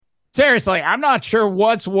Seriously, I'm not sure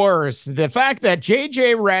what's worse. The fact that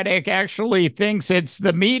JJ Redick actually thinks it's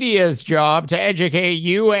the media's job to educate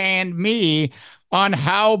you and me on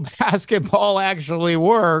how basketball actually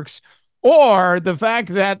works, or the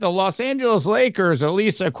fact that the Los Angeles Lakers, at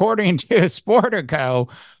least according to Sportico,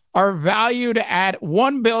 are valued at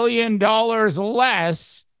 $1 billion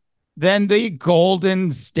less than the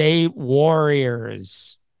Golden State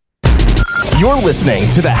Warriors. You're listening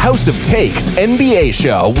to the House of Takes NBA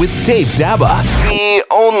show with Dave Daba, the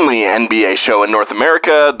only NBA show in North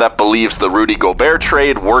America that believes the Rudy Gobert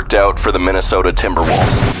trade worked out for the Minnesota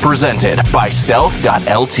Timberwolves. Presented by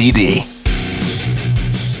Stealth.ltd.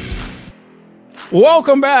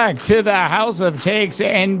 Welcome back to the House of Takes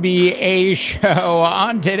NBA show.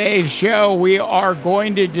 On today's show, we are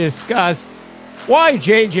going to discuss why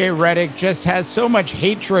JJ Redick just has so much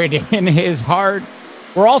hatred in his heart.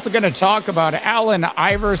 We're also going to talk about Allen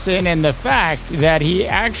Iverson and the fact that he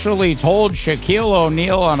actually told Shaquille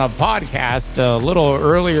O'Neal on a podcast a little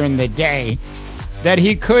earlier in the day that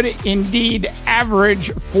he could indeed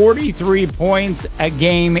average 43 points a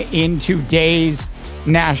game in today's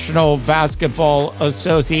National Basketball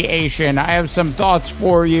Association. I have some thoughts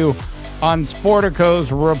for you on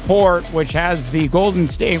Sportico's report, which has the Golden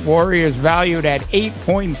State Warriors valued at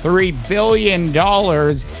 $8.3 billion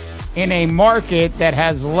in a market that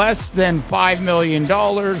has less than $5 million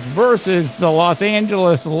versus the Los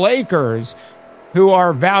Angeles Lakers, who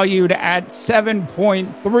are valued at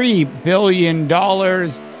 $7.3 billion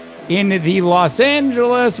in the Los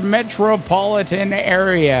Angeles metropolitan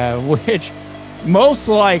area, which most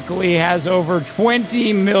likely has over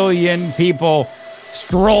 20 million people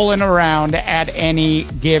strolling around at any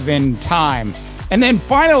given time. And then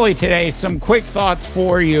finally today, some quick thoughts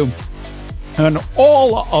for you on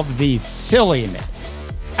all of the silliness,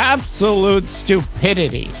 absolute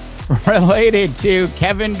stupidity related to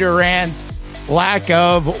Kevin Durant's lack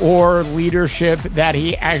of or leadership that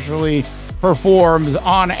he actually performs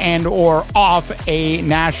on and or off a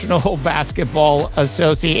National Basketball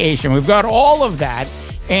Association. We've got all of that,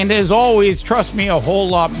 and as always, trust me, a whole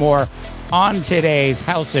lot more on today's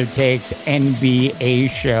House of Takes NBA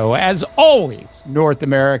show. As always, North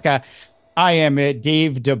America, I am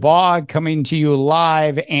Dave Daba, coming to you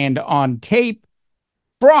live and on tape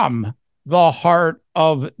from the heart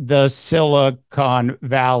of the Silicon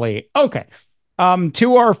Valley. Okay,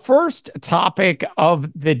 to our first topic of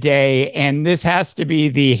the day, and this has to be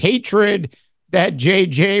the hatred that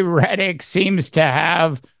JJ Redick seems to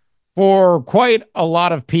have for quite a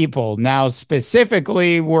lot of people. Now,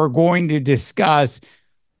 specifically, we're going to discuss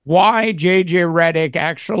why JJ Redick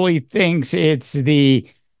actually thinks it's the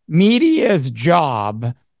media's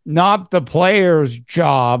job, not the player's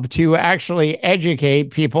job, to actually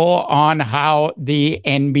educate people on how the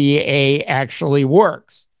NBA actually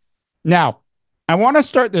works. Now, I want to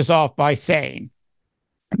start this off by saying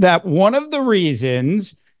that one of the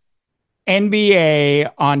reasons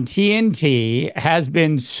NBA on TNT has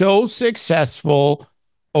been so successful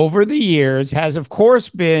over the years has, of course,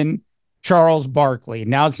 been Charles Barkley.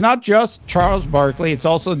 Now, it's not just Charles Barkley, it's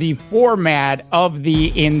also the format of the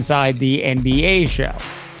Inside the NBA show.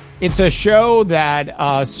 It's a show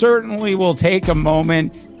that certainly will take a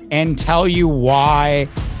moment and tell you why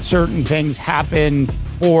certain things happen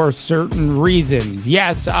for certain reasons.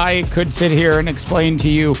 Yes, I could sit here and explain to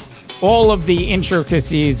you all of the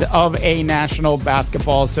intricacies of a National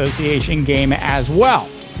Basketball Association game as well.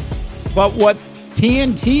 But what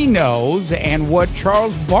TNT knows and what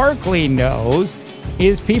Charles Barkley knows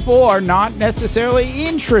is people are not necessarily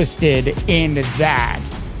interested in that.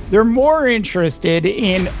 They're more interested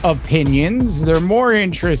in opinions. They're more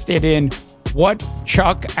interested in what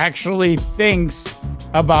Chuck actually thinks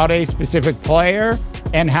about a specific player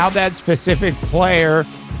and how that specific player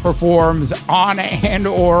performs on and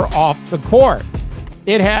or off the court.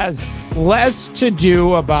 It has less to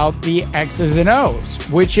do about the X's and O's,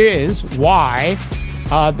 which is why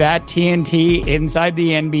that TNT Inside the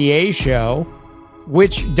NBA show,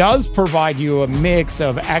 which does provide you a mix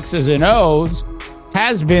of X's and O's,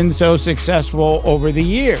 has been so successful over the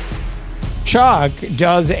years. Chuck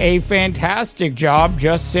does a fantastic job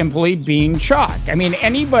just simply being Chuck. I mean,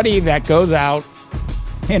 anybody that goes out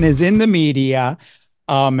and is in the media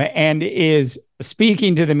and is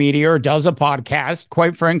speaking to the media or does a podcast,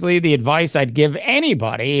 quite frankly, the advice I'd give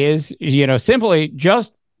anybody is, simply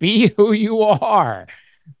just be who you are.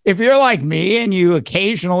 If you're like me and you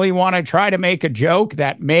occasionally want to try to make a joke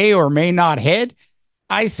that may or may not hit,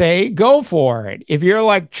 I say go for it. If you're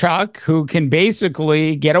like Chuck, who can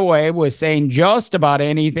basically get away with saying just about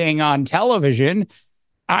anything on television,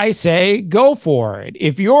 I say go for it.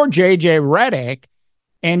 If you're JJ Redick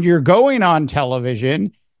and you're going on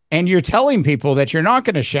television and you're telling people that you're not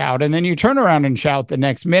going to shout, and then you turn around and shout the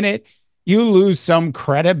next minute, you lose some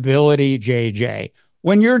credibility, JJ.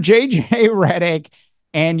 When you're JJ Redick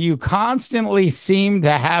and you constantly seem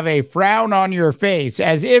to have a frown on your face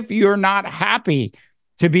as if you're not happy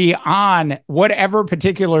to be on whatever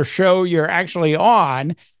particular show you're actually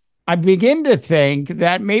on, I begin to think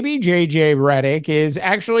that maybe JJ Redick is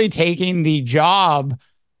actually taking the job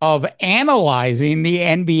of analyzing the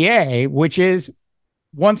NBA, which is,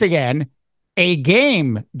 once again, a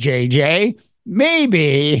game, JJ,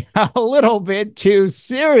 maybe a little bit too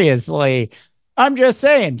seriously. I'm just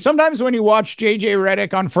saying, sometimes when you watch JJ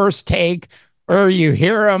Redick on First Take or you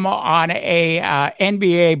hear him on a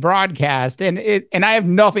NBA broadcast, and I have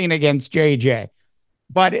nothing against JJ,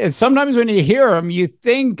 but sometimes when you hear him, you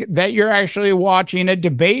think that you're actually watching a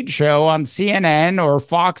debate show on CNN or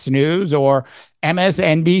Fox News or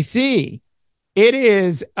MSNBC. It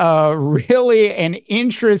is really an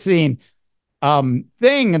interesting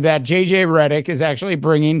thing that JJ Redick is actually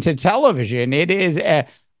bringing to television. It is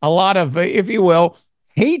a lot of, if you will,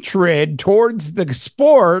 hatred towards the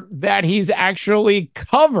sport that he's actually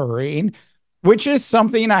covering, which is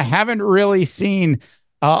something I haven't really seen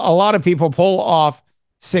a lot of people pull off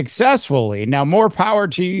successfully. Now, more power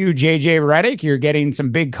to you, JJ Redick. You're getting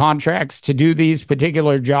some big contracts to do these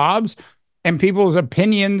particular jobs, and people's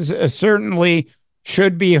opinions certainly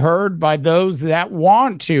should be heard by those that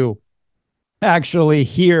want to actually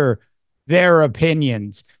hear their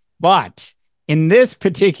opinions. But in this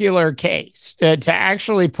particular case, to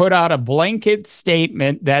actually put out a blanket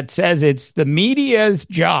statement that says it's the media's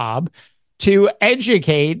job to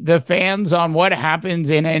educate the fans on what happens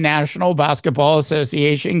in a National Basketball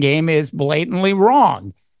Association game is blatantly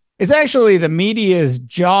wrong. It's actually the media's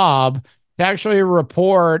job to actually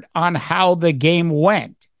report on how the game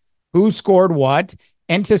went, who scored what,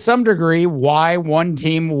 and to some degree, why one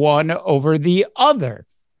team won over the other.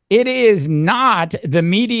 It is not the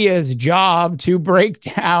media's job to break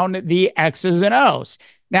down the X's and O's.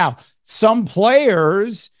 Now, some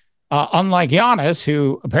players, unlike Giannis,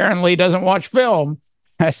 who apparently doesn't watch film,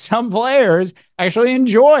 some players actually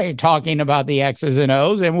enjoy talking about the X's and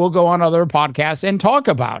O's and will go on other podcasts and talk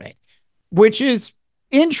about it, which is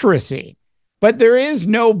interesting. But there is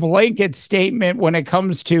no blanket statement when it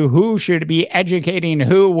comes to who should be educating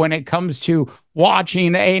who when it comes to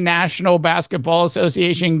watching a National Basketball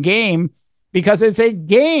Association game, because it's a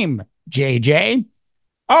game, JJ.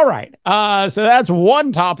 All right. So that's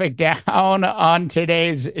one topic down on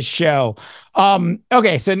today's show.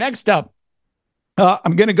 Okay. So next up,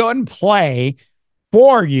 I'm going to go ahead and play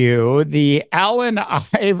for you the Allen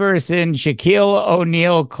Iverson, Shaquille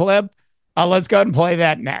O'Neal clip. Let's go ahead and play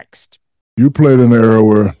that next. You played in an era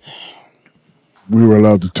where we were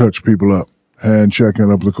allowed to touch people up, hand checking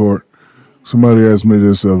up the court. Somebody asked me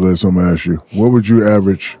this the other day, so I'm going to ask you, what would you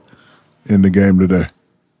average in the game today?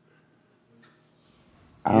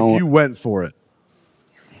 If you went for it.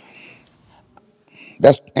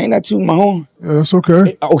 Ain't that too my home? Yeah, that's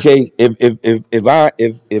okay. Okay,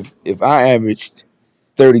 if I averaged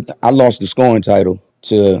 30, I lost the scoring title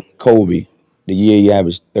to Kobe the year he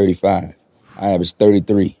averaged 35. I averaged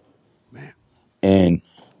 33. Man. And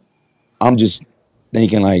I'm just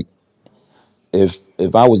thinking, like, if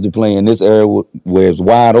I was to play in this era where it's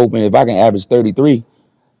wide open, if I can average 33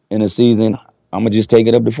 in a season, I'm going to just take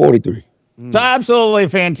it up to 43. It's absolutely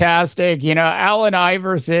fantastic. You know, Allen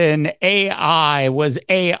Iverson, AI was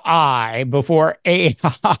AI before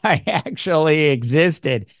AI actually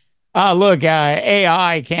existed. Look,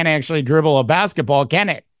 AI can't actually dribble a basketball, can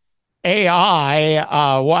it?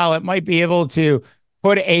 AI, while it might be able to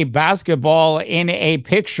put a basketball in a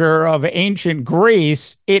picture of ancient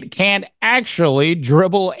Greece, it can't actually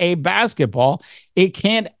dribble a basketball. It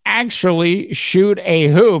can't actually shoot a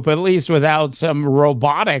hoop, at least without some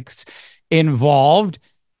robotics involved.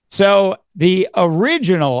 So the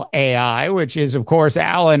original AI, which is, of course,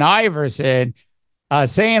 Allen Iverson,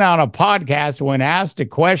 saying on a podcast when asked a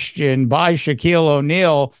question by Shaquille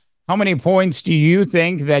O'Neal, how many points do you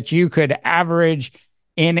think that you could average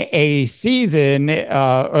in a season,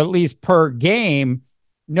 or at least per game,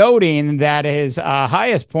 noting that his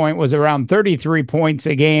highest point was around 33 points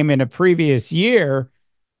a game in a previous year,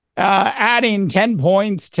 adding 10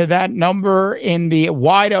 points to that number in the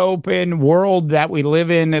wide open world that we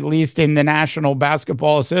live in, at least in the National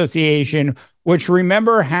Basketball Association, which,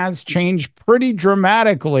 remember, has changed pretty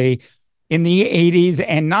dramatically in the 80s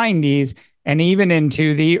and 90s and even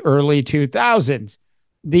into the early 2000s.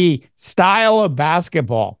 The style of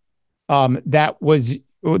basketball that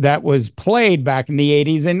was played back in the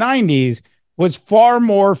 80s and 90s was far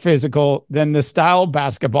more physical than the style of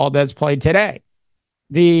basketball that's played today.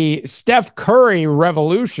 The Steph Curry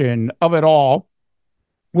revolution of it all,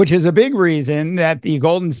 which is a big reason that the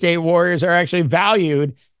Golden State Warriors are actually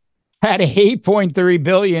valued at $8.3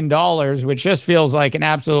 billion, which just feels like an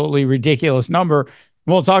absolutely ridiculous number.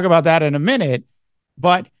 We'll talk about that in a minute.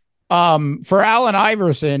 But for Allen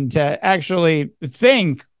Iverson to actually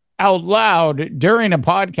think out loud during a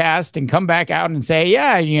podcast and come back out and say,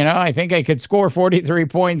 yeah, I think I could score 43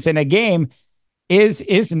 points in a game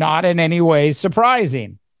is not in any way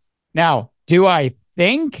surprising. Now, do I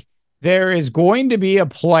think there is going to be a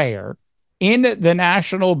player in the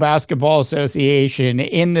National Basketball Association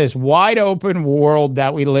in this wide open world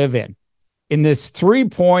that we live in this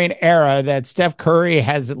 3-point era that Steph Curry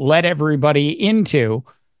has led everybody into,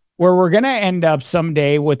 where we're going to end up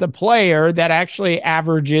someday with a player that actually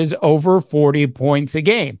averages over 40 points a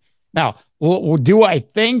game? Now, do I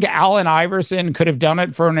think Allen Iverson could have done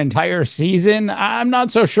it for an entire season? I'm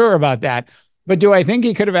not so sure about that. But do I think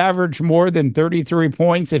he could have averaged more than 33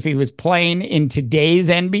 points if he was playing in today's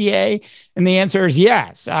NBA? And the answer is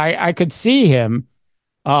yes. I could see him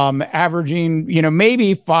averaging,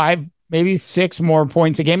 maybe 5, maybe 6 more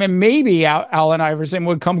points a game. And maybe Allen Iverson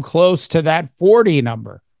would come close to that 40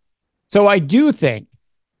 number. So I do think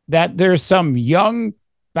that there's some young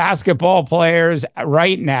basketball players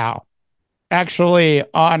right now actually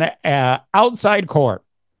on outside court,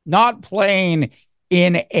 not playing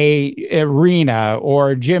in a arena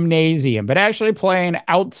or gymnasium, but actually playing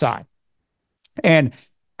outside and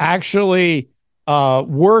actually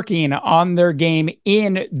working on their game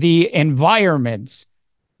in the environments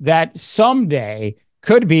that someday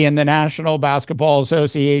could be in the National Basketball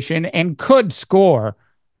Association and could score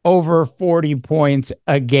over 40 points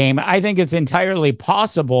a game. I think it's entirely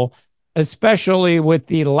possible, especially with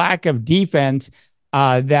the lack of defense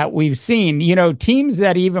that we've seen. Teams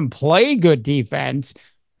that even play good defense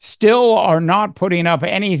still are not putting up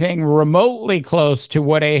anything remotely close to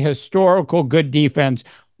what a historical good defense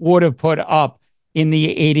would have put up in the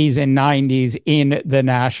 80s and 90s in the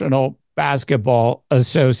National Basketball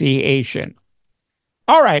Association.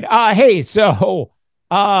 All right. Hey, so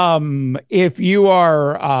if you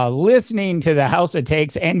are listening to the House of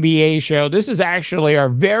Takes NBA show, this is actually our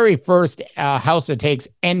very first House of Takes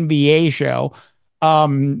NBA show.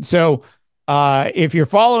 So if you're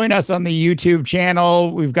following us on the YouTube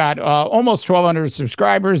channel, we've got almost 1,200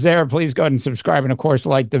 subscribers there. Please go ahead and subscribe and, of course,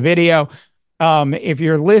 like the video. If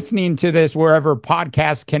you're listening to this wherever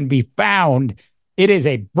podcasts can be found, it is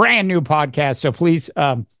a brand new podcast. So please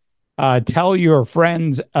tell your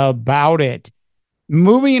friends about it.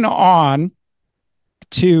 Moving on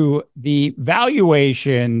to the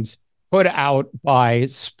valuations put out by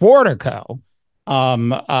Sportico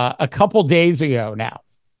a couple days ago now.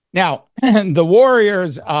 Now, the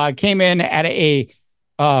Warriors came in at a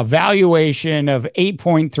valuation of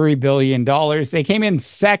 $8.3 billion. They came in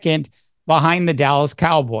second behind the Dallas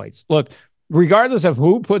Cowboys. Look, regardless of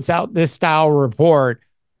who puts out this style report,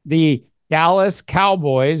 the Dallas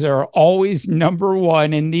Cowboys are always number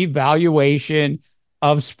one in the valuation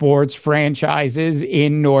of sports franchises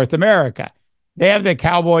in North America. They have the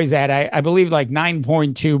Cowboys at, I believe, like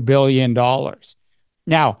 $9.2 billion.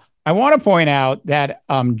 Now, I want to point out that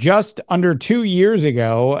just under 2 years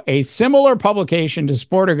ago, a similar publication to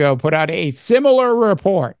Sportico put out a similar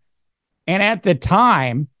report. And at the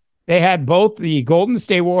time, they had both the Golden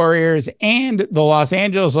State Warriors and the Los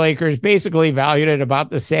Angeles Lakers basically valued at about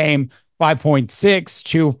the same $5.6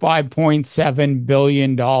 to $5.7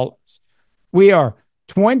 billion. We are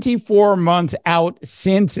 24 months out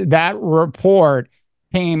since that report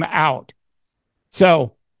came out.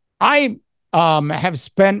 So I have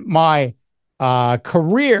spent my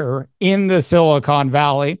career in the Silicon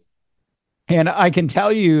Valley, and I can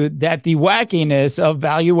tell you that the wackiness of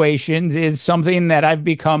valuations is something that I've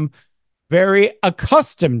become very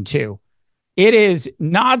accustomed to. It is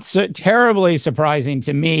not so terribly surprising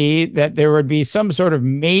to me that there would be some sort of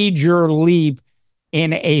major leap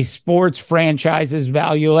in a sports franchise's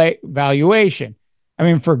valuation. I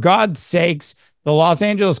mean, for God's sakes, the Los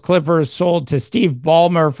Angeles Clippers sold to Steve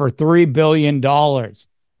Ballmer for $3 billion.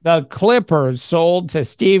 The Clippers sold to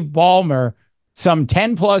Steve Ballmer some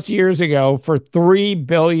 10 plus years ago for $3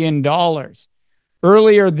 billion.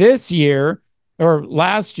 Earlier this year, or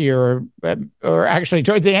last year, or actually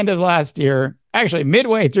towards the end of last year, actually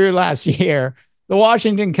midway through last year, the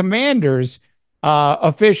Washington Commanders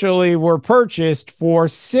officially were purchased for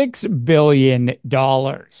 $6 billion.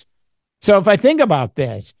 So if I think about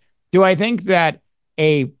this, do I think that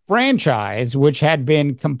a franchise which had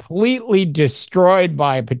been completely destroyed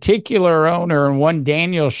by a particular owner and one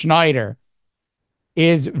Daniel Schneider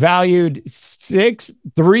is valued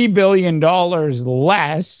 $3 billion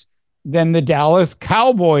less than the Dallas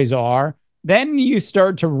Cowboys are, then you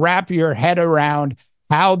start to wrap your head around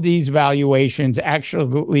how these valuations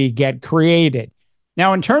actually get created.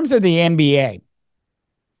 Now, in terms of the NBA,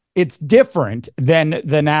 it's different than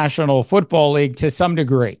the National Football League to some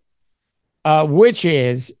degree, which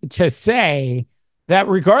is to say that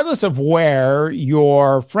regardless of where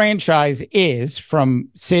your franchise is from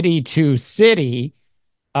city to city,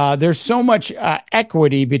 there's so much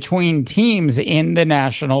equity between teams in the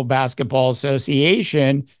National Basketball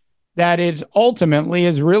Association that it ultimately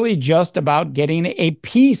is really just about getting a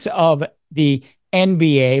piece of the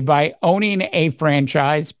NBA by owning a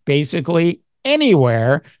franchise basically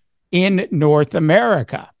anywhere in North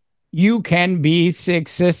America. You can be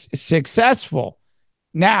successful.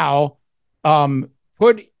 Now,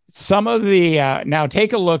 put some of the, now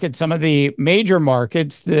take a look at some of the major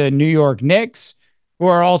markets, the New York Knicks, who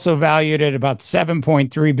are also valued at about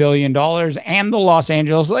 $7.3 billion, and the Los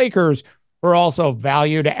Angeles Lakers, who are also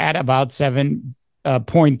valued at about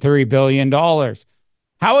 $7.3 billion.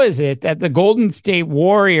 How is it that the Golden State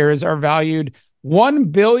Warriors are valued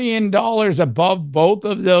 $1 billion above both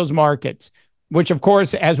of those markets, which, of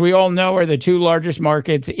course, as we all know, are the two largest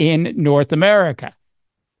markets in North America?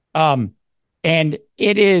 And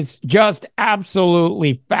it is just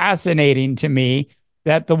absolutely fascinating to me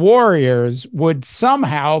that the Warriors would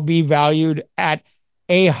somehow be valued at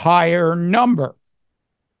a higher number.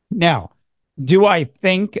 Now, do I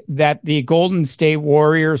think that the Golden State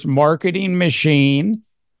Warriors marketing machine,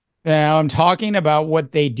 now I'm talking about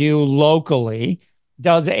what they do locally,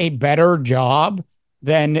 does a better job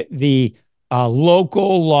than the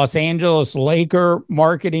local Los Angeles Laker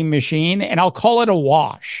marketing machine? And I'll call it a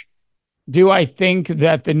wash. Do I think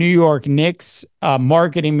that the New York Knicks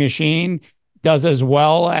marketing machine does as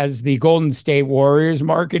well as the Golden State Warriors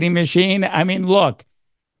marketing machine? I mean, look,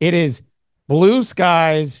 it is blue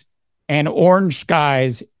skies and orange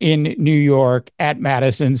skies in New York at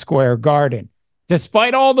Madison Square Garden.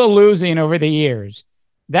 Despite all the losing over the years,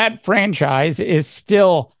 that franchise is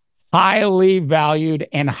still highly valued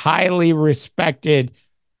and highly respected,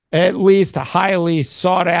 at least highly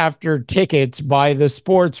sought after tickets by the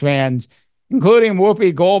sports fans, including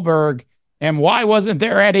Whoopi Goldberg. And why wasn't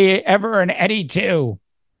there ever an Eddie 2?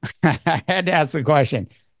 I had to ask the question.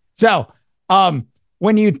 So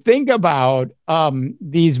when you think about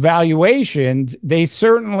these valuations, they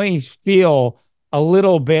certainly feel a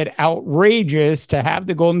little bit outrageous to have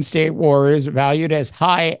the Golden State Warriors valued as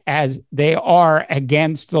high as they are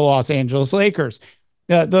against the Los Angeles Lakers.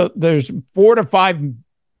 There's 4 to 5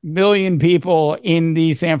 million people in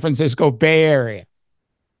the San Francisco Bay Area.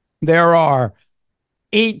 There are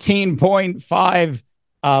 18.5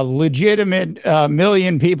 legitimate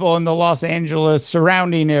million people in the Los Angeles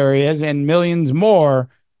surrounding areas, and millions more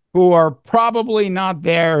who are probably not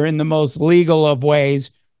there in the most legal of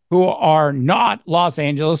ways, who are not Los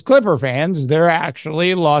Angeles Clipper fans. They're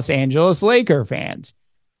actually Los Angeles Laker fans.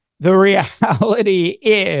 The reality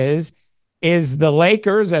is the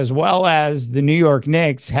Lakers, as well as the New York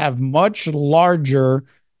Knicks, have much larger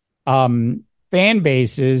fan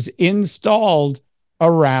bases installed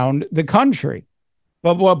around the country.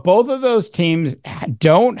 But what both of those teams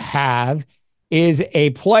don't have is a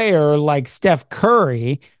player like Steph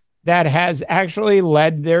Curry that has actually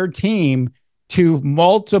led their team to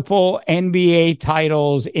multiple NBA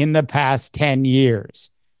titles in the past 10 years.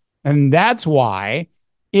 And that's why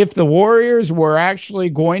if the Warriors were actually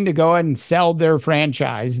going to go ahead and sell their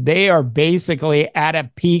franchise, they are basically at a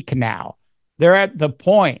peak now. They're at the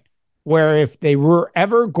point where if they were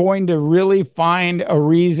ever going to really find a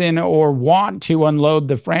reason or want to unload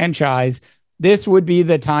the franchise, this would be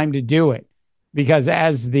the time to do it. Because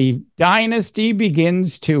as the dynasty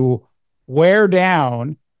begins to wear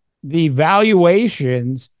down, the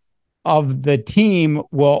valuations of the team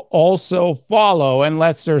will also follow,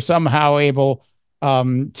 unless they're somehow able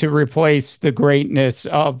to replace the greatness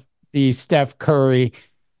of the Steph Curry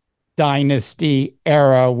dynasty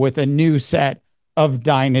era with a new set of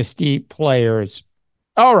dynasty players.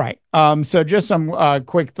 All right. So just some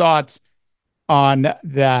quick thoughts on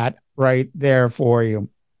that right there for you.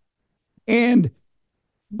 And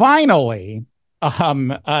finally,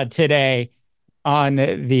 today on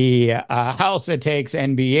the House That Takes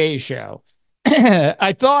NBA show,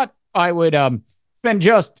 I thought I would spend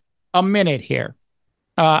just a minute here.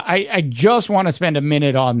 I just want to spend a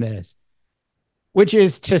minute on this, which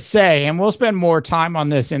is to say, and we'll spend more time on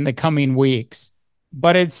this in the coming weeks,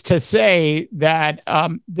 but it's to say that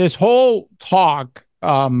this whole talk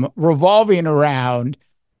revolving around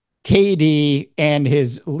KD and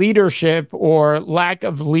his leadership or lack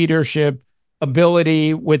of leadership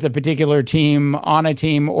ability with a particular team, on a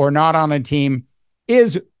team or not on a team,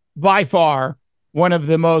 is by far one of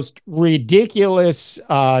the most ridiculous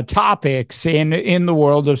topics in the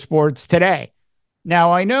world of sports today.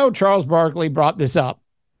 Now, I know Charles Barkley brought this up,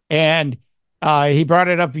 and he brought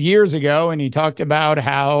it up years ago, and he talked about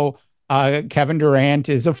how Kevin Durant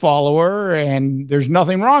is a follower, and there's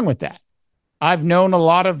nothing wrong with that. I've known a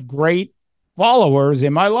lot of great followers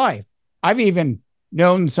in my life. I've even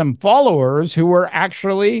known some followers who were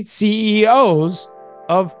actually CEOs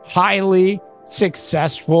of highly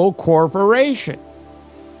successful corporations.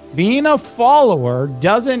 Being a follower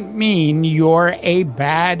doesn't mean you're a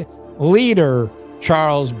bad leader,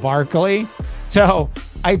 Charles Barkley. So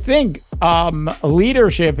I think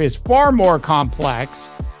leadership is far more complex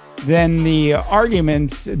than the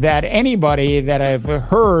arguments that anybody that I've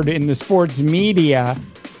heard in the sports media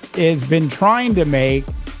has been trying to make,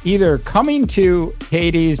 either coming to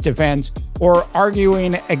KD's defense or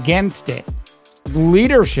arguing against it.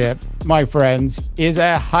 Leadership, my friends, is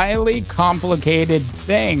a highly complicated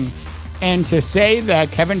thing. And to say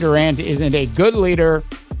that Kevin Durant isn't a good leader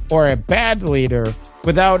or a bad leader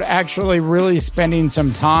without actually really spending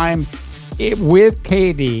some time with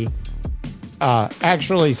KD,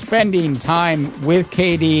 actually spending time with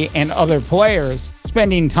KD and other players,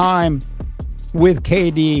 spending time with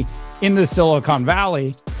KD in the Silicon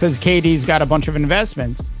Valley, because KD's got a bunch of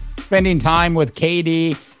investments, spending time with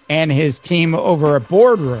KD and his team over at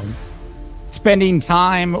Boardroom, spending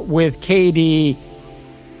time with KD,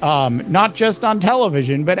 not just on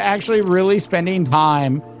television, but actually really spending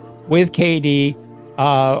time with KD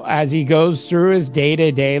as he goes through his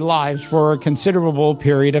day-to-day lives for a considerable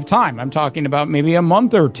period of time. I'm talking about maybe a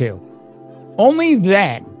month or two. Only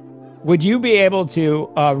then would you be able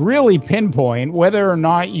to really pinpoint whether or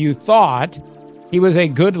not you thought he was a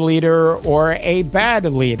good leader or a bad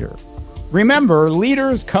leader. Remember,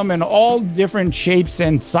 leaders come in all different shapes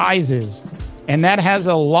and sizes, and that has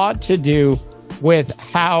a lot to do with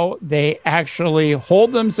how they actually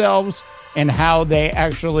hold themselves and how they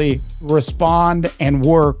actually respond and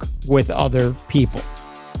work with other people.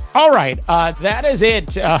 All right, that is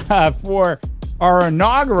it for our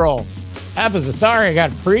inaugural episode. Sorry, I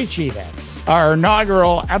got preachy then. Our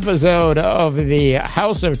inaugural episode of the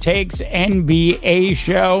House of Takes NBA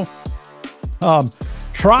show.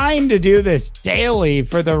 Trying to do this daily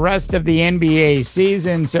for the rest of the NBA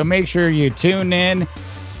season, so make sure you tune in.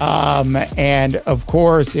 And of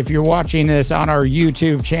course, if you're watching this on our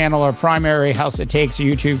YouTube channel, our primary House of Takes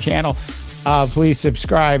YouTube channel, please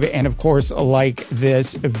subscribe and of course like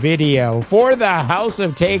this video. For the House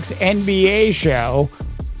of Takes NBA show,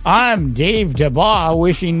 I'm Dave DeBaugh,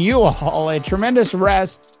 wishing you all a tremendous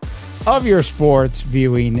rest of your sports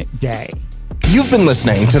viewing day. You've been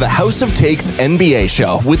listening to the House of Takes NBA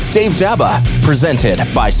show with Dave Daba, presented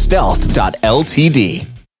by Stealth.ltd.